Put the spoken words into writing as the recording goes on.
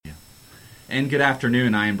And good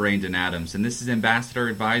afternoon, I am Brandon Adams, and this is Ambassador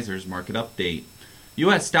Advisors Market Update.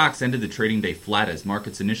 U.S. stocks ended the trading day flat as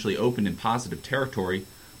markets initially opened in positive territory,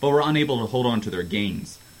 but were unable to hold on to their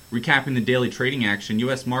gains. Recapping the daily trading action,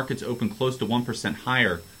 U.S. markets opened close to 1%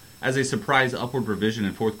 higher as a surprise upward revision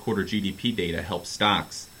in fourth quarter GDP data helped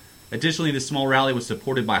stocks. Additionally, the small rally was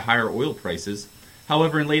supported by higher oil prices.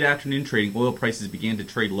 However, in late afternoon trading, oil prices began to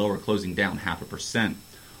trade lower, closing down 0.5%.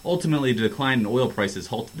 Ultimately, the decline in oil prices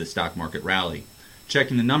halted the stock market rally.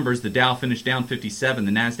 Checking the numbers, the Dow finished down 57,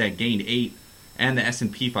 the Nasdaq gained 8, and the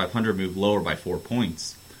S&P 500 moved lower by 4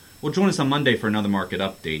 points. Well, join us on Monday for another market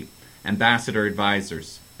update. Ambassador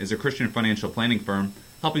Advisors is a Christian financial planning firm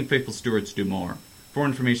helping faithful stewards do more. For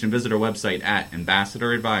information, visit our website at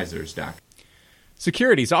ambassadoradvisors.com.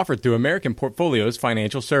 Securities offered through American Portfolios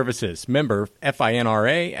Financial Services, member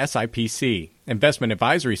FINRA SIPC. Investment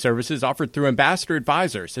advisory services offered through Ambassador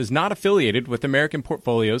Advisors is not affiliated with American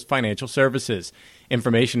Portfolios Financial Services.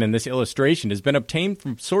 Information in this illustration has been obtained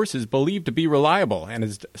from sources believed to be reliable and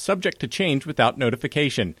is subject to change without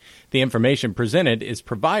notification. The information presented is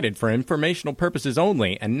provided for informational purposes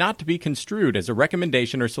only and not to be construed as a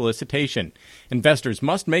recommendation or solicitation. Investors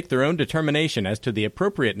must make their own determination as to the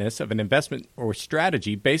appropriateness of an investment or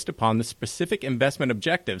strategy based upon the specific investment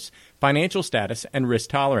objectives, financial status, and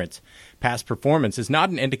risk tolerance. Past performance is not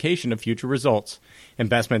an indication of future results.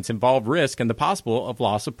 Investments involve risk and the possible of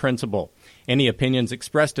loss of principal. Any opinions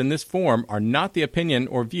expressed in this form are not the opinion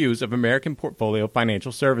or views of American Portfolio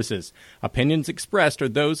Financial Services. Opinions expressed are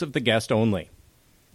those of the guest only.